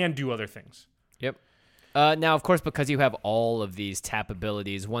protect and do other things. Yep. Now, of course, because you have all of these tap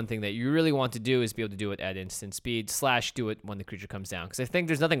abilities, one thing that you really want to do is be able to do it at instant speed / do it when the creature comes down. Because I think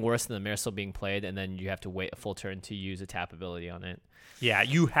there's nothing worse than the Mairsil being played and then you have to wait a full turn to use a tap ability on it. Yeah,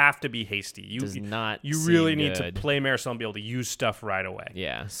 you have to be hasty. You really need to play Mairsil and be able to use stuff right away.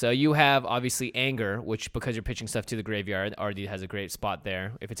 Yeah, so you have obviously Anger, which because you're pitching stuff to the graveyard, already has a great spot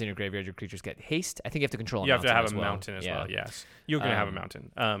there. If it's in your graveyard, your creatures get haste. I think you have to control a mountain. You have to have a mountain as well, yes. You're going to have a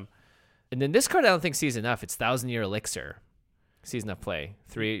mountain. And then this card I don't think sees enough. It's 1,000-Year Elixir. Sees enough play.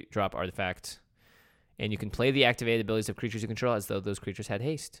 3-drop artifact. And you can play the activated abilities of creatures you control as though those creatures had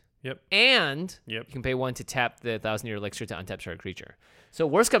haste. Yep. And you can pay 1 to tap the 1,000-Year Elixir to untap target creature. So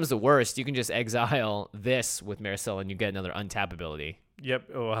worst comes to worst, you can just exile this with Mairsil and you get another untap ability.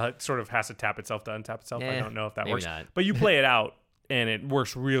 Yep. It sort of has to tap itself to untap itself. I don't know if that works. Not. But you play it out, and it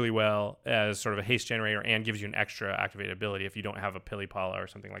works really well as sort of a haste generator and gives you an extra activated ability if you don't have a Pilipala or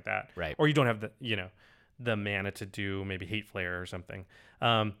something like that. Right. Or you don't have the mana to do maybe Hate Flare or something.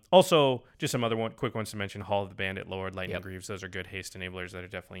 Also, just some other quick ones to mention: Hall of the Bandit, Lord, Lightning Greaves. Those are good haste enablers that are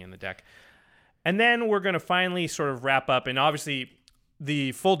definitely in the deck. And then we're going to finally sort of wrap up, and obviously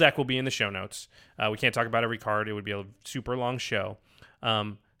the full deck will be in the show notes. We can't talk about every card; it would be a super long show.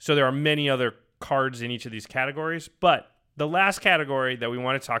 So there are many other cards in each of these categories. But the last category that we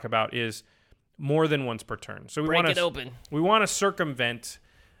want to talk about is more than once per turn. So Break it open. We want to circumvent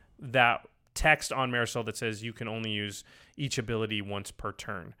that text on Mairsil that says you can only use each ability once per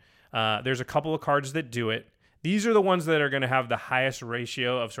turn. There's a couple of cards that do it. These are the ones that are going to have the highest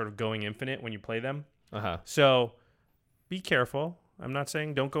ratio of sort of going infinite when you play them. So be careful. I'm not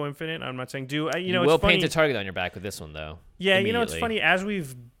saying don't go infinite. I'm not saying do. You know, will it's funny. paint a target on your back with this one, though. Yeah, you know, it's funny. As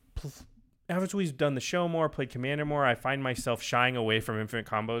we've done the show more, played Commander more, I find myself shying away from infinite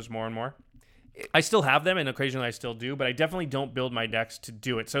combos more and more. I still have them, and occasionally I still do, but I definitely don't build my decks to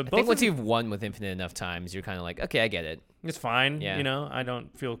do it. So I think once you've won with infinite enough times, you're kind of like, okay, I get it. It's fine. Yeah. You know, I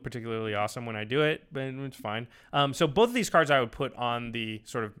don't feel particularly awesome when I do it, but it's fine. So both of these cards I would put on the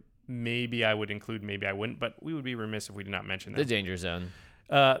sort of maybe I would include, maybe I wouldn't, but we would be remiss if we did not mention them. The danger zone.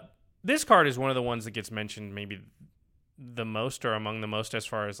 This card is one of the ones that gets mentioned maybe the most or among the most as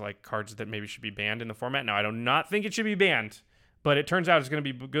far as like cards that maybe should be banned in the format. Now, I do not think it should be banned. But it turns out it's going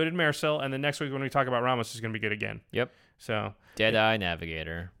to be good in Mairsil, and then next week when we talk about Ramos, it's going to be good again. Yep. So Deadeye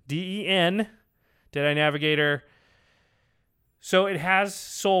Navigator. DEN, Deadeye Navigator. So it has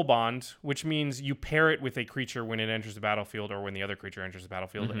Soul Bond, which means you pair it with a creature when it enters the battlefield or when the other creature enters the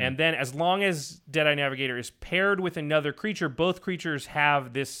battlefield. Mm-hmm. And then as long as Deadeye Navigator is paired with another creature, both creatures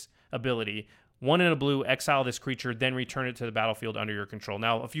have this ability. One in a blue, exile this creature, then return it to the battlefield under your control.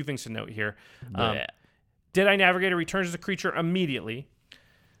 Now, a few things to note here. Deadeye Navigator returns the creature immediately.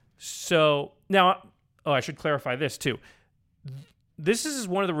 So now, I should clarify this too. This is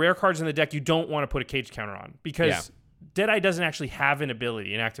one of the rare cards in the deck you don't want to put a cage counter on because Deadeye doesn't actually have an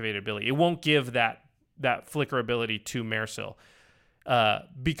ability, an activated ability. It won't give that flicker ability to Mairsil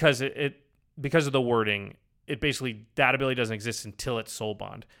because because of the wording. It basically, that ability doesn't exist until it's Soul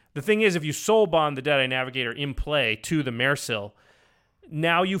Bond. The thing is, if you Soul Bond the Deadeye Navigator in play to the Mairsil,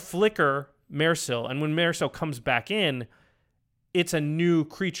 now you flicker Mairsil, and when Mairsil comes back in, it's a new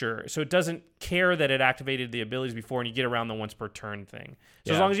creature, so it doesn't care that it activated the abilities before, and you get around the once per turn thing.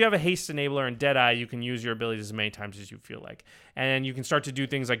 So as long as you have a haste enabler and Deadeye, you can use your abilities as many times as you feel like, and you can start to do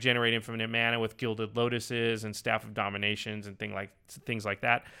things like generate infinite mana with Gilded Lotuses and Staff of Dominations and things like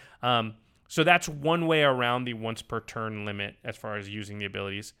that. So that's one way around the once per turn limit as far as using the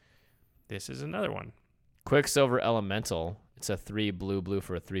abilities. This is another one. Quicksilver Elemental. It's a 3 blue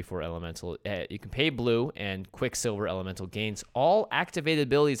for a 3/4 elemental. You can pay blue, and Quicksilver Elemental gains all activated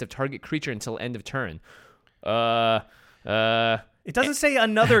abilities of target creature until end of turn. It doesn't say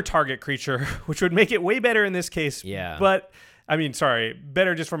another target creature, which would make it way better in this case. Yeah. But I mean, sorry,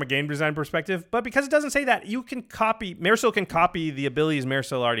 better just from a game design perspective. But because it doesn't say that, Mairsil can copy the abilities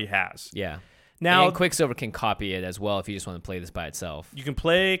Mairsil already has. Yeah. Now, and Quicksilver can copy it as well if you just want to play this by itself. You can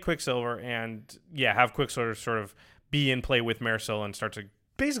play Quicksilver and have Quicksilver sort of be in play with Mairsil and start to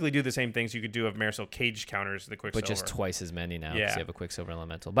basically do the same things you could do if Mairsil cage counters the Quicksilver. But just twice as many now because Yeah. you have a Quicksilver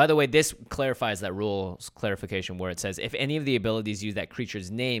Elemental. By the way, this clarifies that rules clarification where it says if any of the abilities use that creature's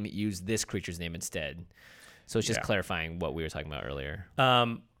name, use this creature's name instead. So it's just clarifying what we were talking about earlier.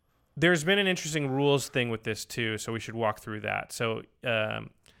 There's been an interesting rules thing with this too, so we should walk through that. So, all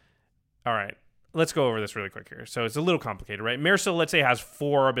right. Let's go over this really quick here. So it's a little complicated, right? Mairsil, let's say, has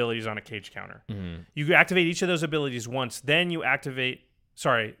 4 abilities on a cage counter. Mm-hmm. You activate each of those abilities once, then you activate,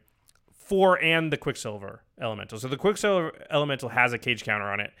 4 and the Quicksilver Elemental. So the Quicksilver Elemental has a cage counter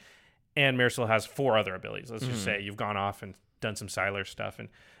on it, and Mairsil has 4 other abilities. Let's just say you've gone off and done some Siler stuff, and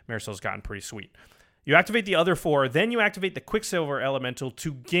Mairsil's gotten pretty sweet. You activate the other 4, then you activate the Quicksilver Elemental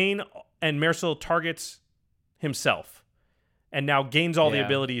to gain, and Mairsil targets himself. And now gains all the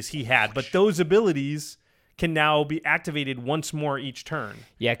abilities he had. But those abilities can now be activated once more each turn.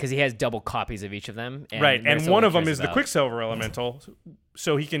 Yeah, because he has double copies of each of them. And right, and one of them is the about. Quicksilver Elemental,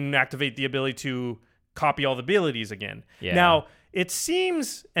 so he can activate the ability to copy all the abilities again. Yeah. Now, it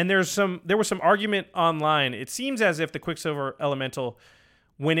seems, and there was some argument online, it seems as if the Quicksilver Elemental,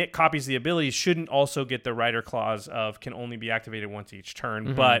 when it copies the abilities, shouldn't also get the Rider Clause of can only be activated once each turn.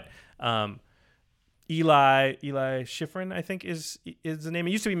 Mm-hmm. But Eli Schifrin, I think, is the name.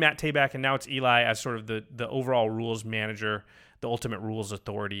 It used to be Matt Tabak, and now it's Eli as sort of the overall rules manager, the ultimate rules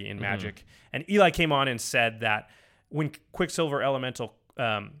authority in Magic. And Eli came on and said that when Quicksilver Elemental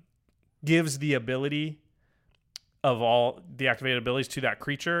gives the ability of all the activated abilities to that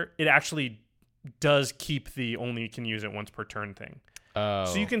creature, it actually does keep the only can use it once per turn thing. Oh.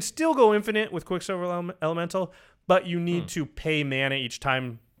 So you can still go infinite with Quicksilver Elemental, but you need to pay mana each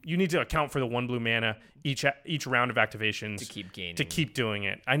time. You need to account for the 1 blue mana each round of activations to keep doing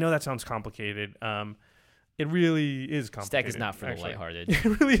it. I know that sounds complicated. It really is complicated. This deck is not for the lighthearted.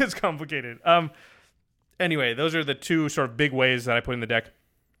 It really is complicated. Anyway, those are the 2 sort of big ways that I put in the deck.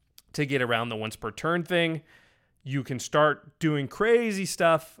 to get around the once per turn thing. You can start doing crazy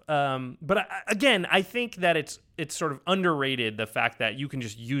stuff. But again, I think that it's sort of underrated, the fact that you can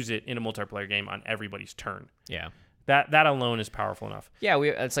just use it in a multiplayer game on everybody's turn. Yeah. That alone is powerful enough. Yeah,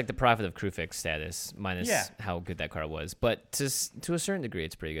 it's like the Prophet of Krufix status, minus how good that card was. But to a certain degree,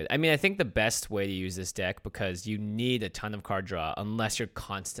 it's pretty good. I mean, I think the best way to use this deck, because you need a ton of card draw unless you're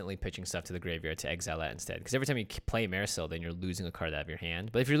constantly pitching stuff to the graveyard to exile that instead. Because every time you play Mairsil, then you're losing a card out of your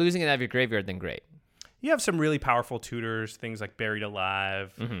hand. But if you're losing it out of your graveyard, then great. You have some really powerful tutors, things like Buried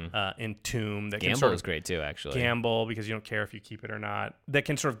Alive, Entomb. Gamble is great too, actually. Gamble, because you don't care if you keep it or not. That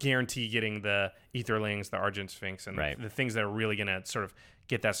can sort of guarantee getting the Aetherlings, the Argent Sphinx, and the things that are really going to sort of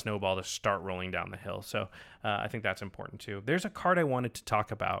get that snowball to start rolling down the hill. So I think that's important too. There's a card I wanted to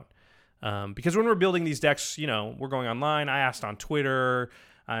talk about because when we're building these decks, we're going online. I asked on Twitter.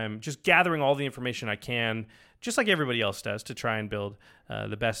 I'm just gathering all the information I can, just like everybody else does, to try and build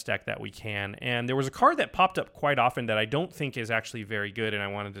the best deck that we can. And there was a card that popped up quite often that I don't think is actually very good, and I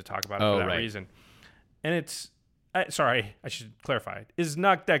wanted to talk about it for that reason. And it's, sorry, I should clarify. Is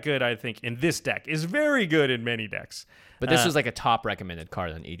not that good, I think, in this deck. Is very good in many decks. But this was like a top recommended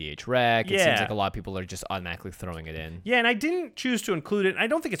card on EDH Rec. It seems like a lot of people are just automatically throwing it in. Yeah, and I didn't choose to include it. I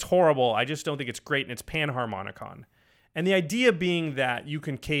don't think it's horrible. I just don't think it's great, and it's Panharmonicon. And the idea being that you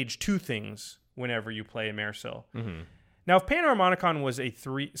can cage two things whenever you play a Mairsil. Mm-hmm. Now, if Panharmonicon was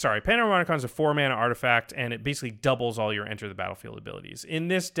Panharmonicon is a 4-mana artifact, and it basically doubles all your enter the battlefield abilities. In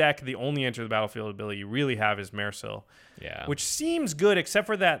this deck, the only enter the battlefield ability you really have is Mairsil. Yeah. Which seems good, except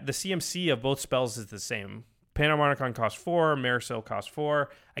for that the CMC of both spells is the same. Panharmonicon costs 4, Mairsil costs 4.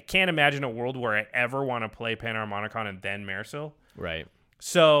 I can't imagine a world where I ever want to play Panharmonicon and then Mairsil. Right.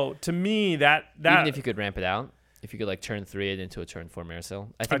 So, to me, that even if you could ramp it out. If you could like turn 3 it into a turn 4 Mairsil,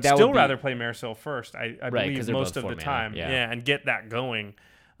 I think I'd still rather play Mairsil first. I believe most of the time, yeah, and get that going.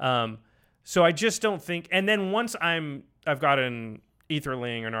 So I just don't think. And then once I've got an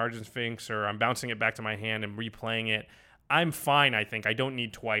Aetherling or an Argent Sphinx, or I'm bouncing it back to my hand and replaying it, I'm fine. I think I don't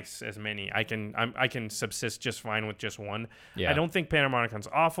need twice as many. I can subsist just fine with just one. Yeah. I don't think Panharmonicon's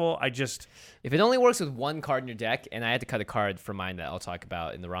awful. If it only works with one card in your deck, and I had to cut a card for mine that I'll talk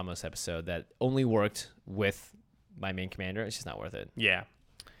about in the Ramos episode that only worked with my main commander, it's just not worth it. Yeah.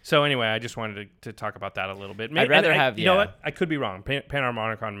 So anyway, I just wanted to talk about that a little bit. I'd rather have. You know what? I could be wrong.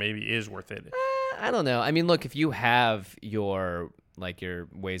 Panharmonicon maybe is worth it. I don't know. I mean, look, if you have your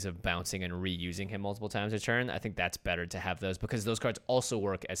ways of bouncing and reusing him multiple times a turn, I think that's better to have those, because those cards also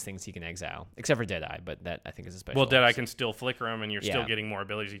work as things he can exile, except for Deadeye, but that I think is a special. Well, Deadeye can still flicker him, and you're still getting more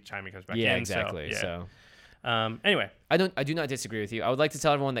abilities each time he comes back in. Yeah, exactly. So anyway, I do not disagree with you. I would like to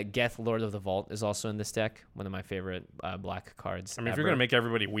tell everyone that Geth, Lord of the Vault, is also in this deck. One of my favorite black cards. I mean, if you're going to make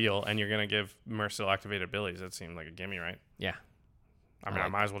everybody wheel and you're going to give Mairsil activated abilities, that seems like a gimme, right? Yeah. I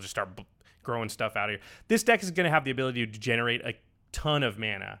might as well just start growing stuff out of here. This deck is going to have the ability to generate a ton of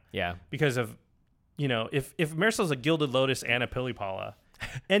mana. Yeah. Because of, if Mairsil's a Gilded Lotus and a Pilipala,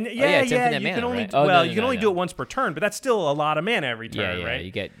 and you can only you can only do it once per turn, but that's still a lot of mana every turn, right?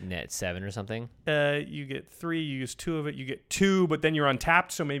 You get net 7 or something. You get 3, you use 2 of it, you get 2, but then you're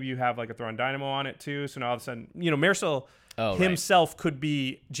untapped, so maybe you have like a Thrawn Dynamo on it too. So now all of a sudden, Mairsil himself could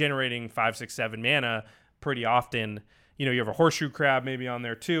be generating 5, 6, 7 mana pretty often. You have a Horseshoe Crab maybe on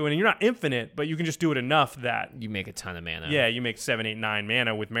there too, and you're not infinite, but you can just do it enough that you make a ton of mana. Yeah, you make 7, 8, 9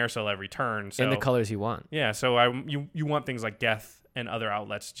 mana with Mairsil every turn. So in the colors you want. Yeah, so you want things like Geth and other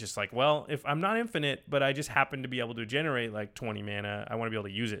outlets, just like, well, if I'm not infinite, but I just happen to be able to generate like 20 mana, I want to be able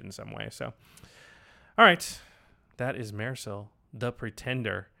to use it in some way. So, all right, that is Mairsil, the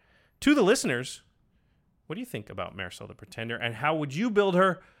Pretender. To the listeners, what do you think about Mairsil, the Pretender, and how would you build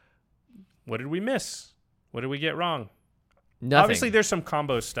her? What did we miss? What did we get wrong? Nothing. Obviously, there's some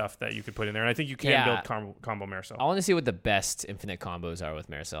combo stuff that you could put in there, and I think you can build combo Mairsil. I want to see what the best infinite combos are with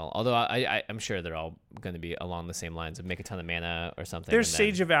Mairsil, although I'm sure they're all going to be along the same lines of make a ton of mana or something. There's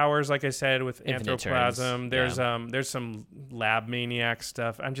Sage of Hours, like I said, with Anthroplasm. Turns. There's some Lab Maniac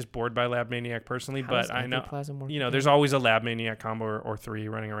stuff. I'm just bored by Lab Maniac personally, but I know there's always a Lab Maniac combo or 3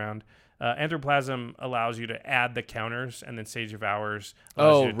 running around. Anthroplasm allows you to add the counters, and then Sage of Hours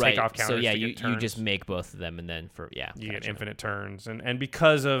allows you to take off counters. So yeah, to you get turns. just make both of them, and then you get infinite turns, and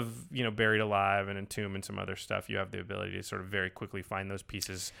because of Buried Alive and Entomb and some other stuff, you have the ability to sort of very quickly find those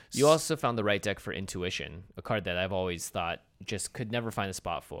pieces. You also found the right deck for Intuition, a card that I've always thought just could never find a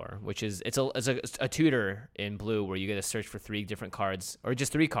spot for, which is it's a tutor in blue where you get to search for 3 different cards, or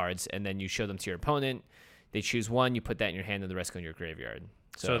just 3 cards, and then you show them to your opponent. They choose one, you put that in your hand, and the rest go in your graveyard.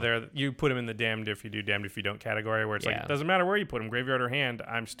 So there, you put them in the damned if you do, damned if you don't category, where it's like, it doesn't matter where you put them, graveyard or hand,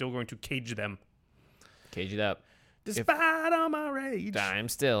 I'm still going to cage them. Cage it up. Despite all my cage. I'm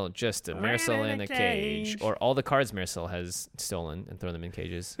still just a Mairsil in a cage. Or all the cards Mairsil has stolen and thrown them in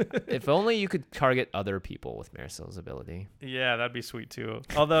cages. If only you could target other people with Mairsil's ability. Yeah, that'd be sweet too.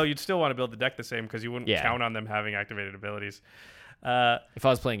 Although you'd still want to build the deck the same because you wouldn't count on them having activated abilities. If I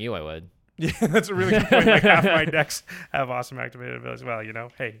was playing you, I would. Yeah, that's a really good point. Like half my decks have awesome activated abilities. Well,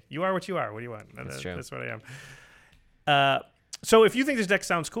 hey, you are what you are. What do you want? That's true. That's what I am. So if you think this deck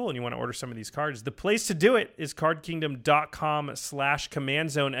sounds cool and you want to order some of these cards, the place to do it is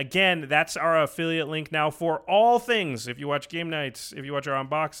cardkingdom.com/command zone. Again, that's our affiliate link now for all things. If you watch game nights, if you watch our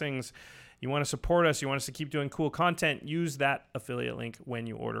unboxings, you want to support us, you want us to keep doing cool content, use that affiliate link when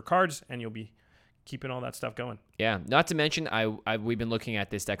you order cards, and you'll be keeping all that stuff going. Yeah, not to mention, we've been looking at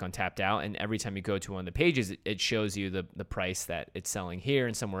this deck on Tapped Out, and every time you go to one of the pages, it shows you the price that it's selling here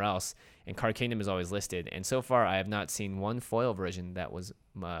and somewhere else, and Card Kingdom is always listed. And so far, I have not seen one foil version that was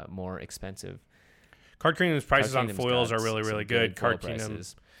more expensive. Card Kingdom's prices on foils are really, really good. Card Kingdom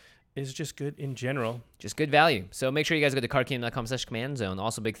prices is just good in general. Just good value. So make sure you guys go to cardkingdom.com/command zone.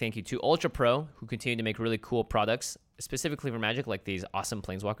 Also, big thank you to Ultra Pro, who continue to make really cool products, specifically for Magic, like these awesome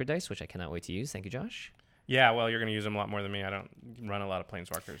Planeswalker dice, which I cannot wait to use. Thank you, Josh. Yeah, well, you're going to use them a lot more than me. I don't run a lot of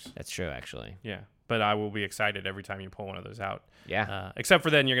Planeswalkers. That's true, actually. Yeah, but I will be excited every time you pull one of those out. Yeah. Except for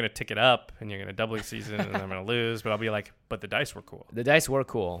then you're going to tick it up, and you're going to double season, and I'm going to lose. But I'll be like, but the dice were cool. The dice were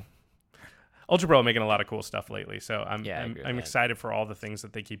cool. Ultra Pro making a lot of cool stuff lately, so I'm excited for all the things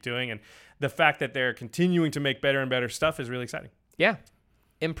that they keep doing, and the fact that they're continuing to make better and better stuff is really exciting. Yeah,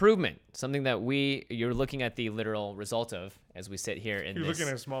 improvement, something that you're looking at the literal result of as we sit here in. You're this. looking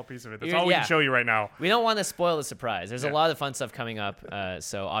at a small piece of it. That's all we can show you right now. We don't want to spoil the surprise. There's a lot of fun stuff coming up,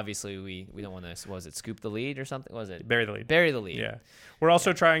 so obviously we don't want to. Was it scoop the lead or something? Was it bury the lead? Bury the lead. Yeah, we're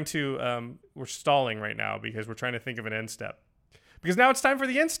also trying to. We're stalling right now because we're trying to think of an end step, because now it's time for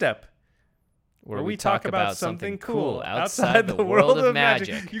the end step. Where we talk about something cool outside the world of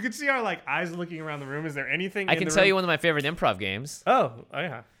magic. You can see our eyes looking around the room. Is there anything I can tell you one of my favorite improv games. Oh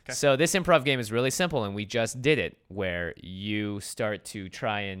yeah. Okay. So this improv game is really simple, and we just did it, where you start to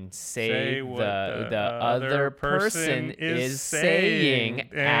try and say what the other person is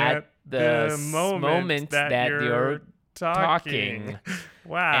saying at the moment that you're talking.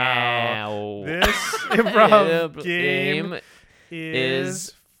 Wow. This improv game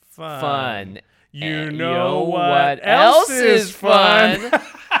is fun. You know what else is fun?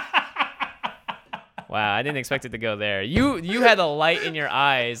 Wow, I didn't expect it to go there. You had a light in your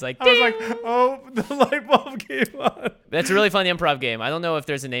eyes, like I was like, oh, the light bulb came on. That's a really fun improv game. I don't know if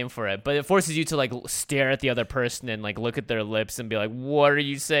there's a name for it, but it forces you to stare at the other person and look at their lips and be like, what are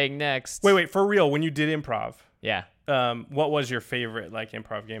you saying next? Wait, for real? When you did improv? Yeah. What was your favorite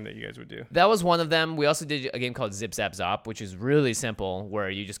improv game that you guys would do? That was one of them. We also did a game called Zip Zap Zop, which is really simple, where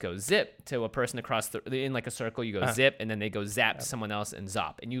you just go zip to a person across in a circle. You go zip, and then they go zap to someone else and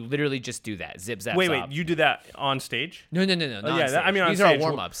zop, and you literally just do that. Zip Zap Zop. Wait, you do that on stage? No. Not on stage. I mean, on these stage. are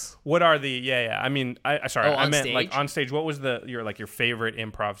warm ups. What are the? Yeah. I mean, I meant stage? on stage. What was your favorite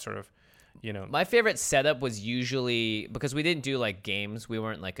improv sort of? My favorite setup was usually, because we didn't do games, we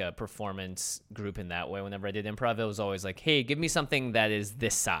weren't a performance group in that way. Whenever I did improv, it was always hey, give me something that is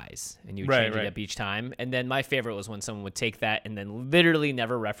this size, and you change it up each time. And then my favorite was when someone would take that and then literally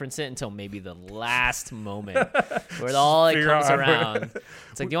never reference it until maybe the last moment where it all comes around.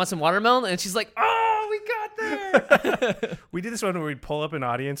 It's do you want some watermelon? And she's like, oh, we got there. We did this one where we'd pull up an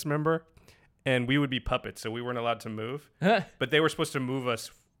audience member and we would be puppets, so we weren't allowed to move, but they were supposed to move us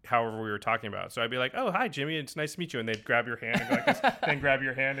however we were talking about. So I'd be like, oh, hi, Jimmy, it's nice to meet you. And they'd grab your hand and go like this, then grab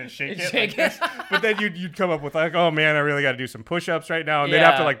your hand and shake it like this. But then you'd come up with oh, man, I really got to do some push-ups right now. And they'd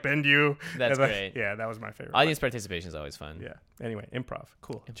have to bend you. That's great. Yeah, that was my favorite. Audience participation is always fun. Yeah. Anyway, improv.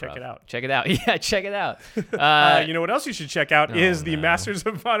 Cool. Check it out. Check it out. Yeah, check it out. You know what else you should check out is the Masters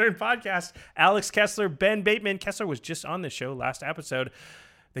of Modern podcast. Alex Kessler, Ben Bateman. Kessler was just on the show last episode.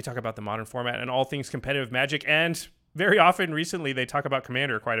 They talk about the modern format and all things competitive Magic, and very often recently they talk about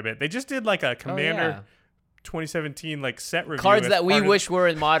Commander quite a bit. They just did a Commander 2017 set review. Cards that we wish were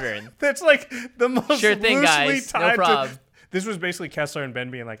in Modern. That's the most sure thing, guys. No problem. This was basically Kessler and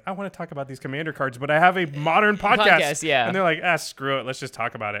Ben being I want to talk about these Commander cards, but I have a Modern podcast. Yeah. And they're like, screw it. Let's just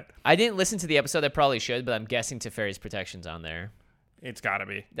talk about it. I didn't listen to the episode. I probably should, but I'm guessing Teferi's Protection's on there. It's got to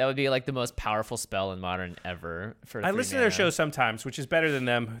be. That would be the most powerful spell in Modern ever. I listen to their show sometimes, which is better than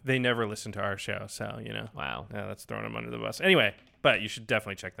them. They never listen to our show, so, Wow. Yeah, that's throwing them under the bus. Anyway, but you should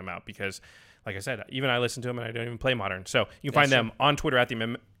definitely check them out because, like I said, even I listen to them and I don't even play Modern. So you can find them on Twitter at the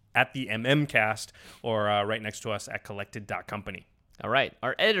MMcast or right next to us at collected.company. All right.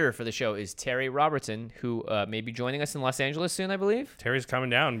 Our editor for the show is Terry Robertson, who may be joining us in Los Angeles soon, I believe. Terry's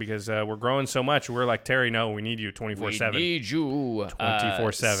coming down because we're growing so much. We're like, Terry, no, we need you 24/7. We need you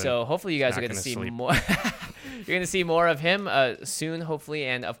 24/7. So hopefully you guys are going to see more. You're going to see more of him soon, hopefully.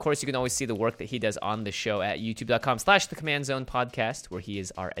 And of course, you can always see the work that he does on the show at youtube.com/The Command Zone Podcast, where he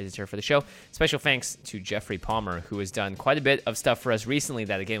is our editor for the show. Special thanks to Jeffrey Palmer, who has done quite a bit of stuff for us recently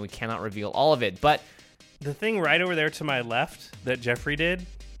that, again, we cannot reveal all of it. But the thing right over there to my left that Jeffrey did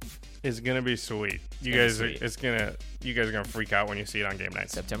is gonna be sweet. You guys are gonna freak out when you see it on game night.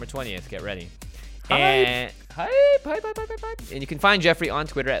 September 20th. Get ready. Hype. And hype. And you can find Jeffrey on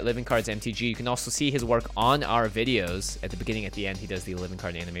Twitter at LivingCardsMTG. You can also see his work on our videos. At the beginning, at the end, he does the Living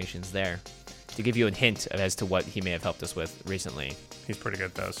Card animations there to give you a hint as to what he may have helped us with recently. He's pretty good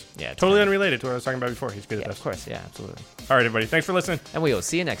at those. Yeah, totally unrelated to what I was talking about before. He's good at those. Of course, yeah, absolutely. All right, everybody. Thanks for listening. And we will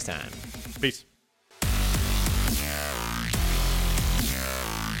see you next time. Peace.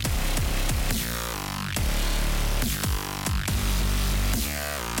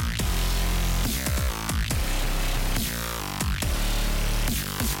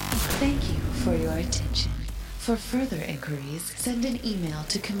 Thank you for your attention. For further inquiries, send an email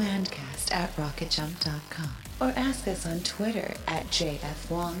to commandcast@rocketjump.com or ask us on Twitter at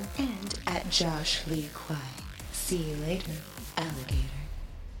JFWong and at Josh Lee Kwai. See you later, alligator.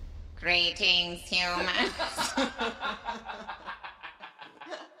 Greetings, humans.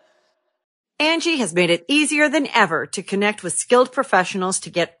 Angie has made it easier than ever to connect with skilled professionals to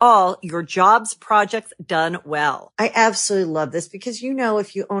get all your jobs projects done well. I absolutely love this because, you know,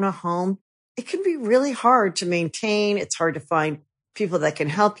 if you own a home, it can be really hard to maintain. It's hard to find people that can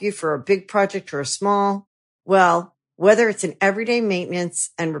help you for a big project or a small. Well, whether it's in everyday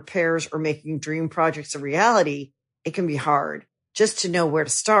maintenance and repairs or making dream projects a reality, it can be hard just to know where to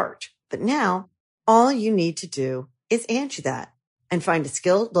start. But now all you need to do is Angie that and find a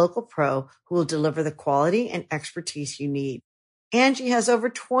skilled local pro who will deliver the quality and expertise you need. Angie has over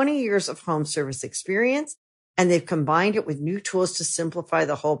 20 years of home service experience, and they've combined it with new tools to simplify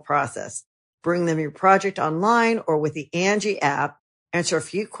the whole process. Bring them your project online or with the Angie app, answer a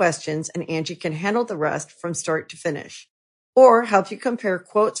few questions, and Angie can handle the rest from start to finish. Or help you compare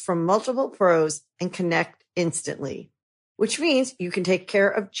quotes from multiple pros and connect instantly, which means you can take care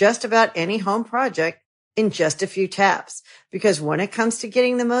of just about any home project in just a few taps. Because when it comes to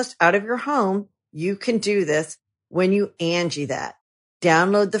getting the most out of your home, you can do this when you Angie that.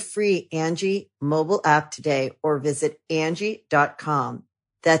 Download the free Angie mobile app today or visit Angie.com.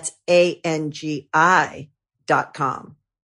 That's ANGI.com.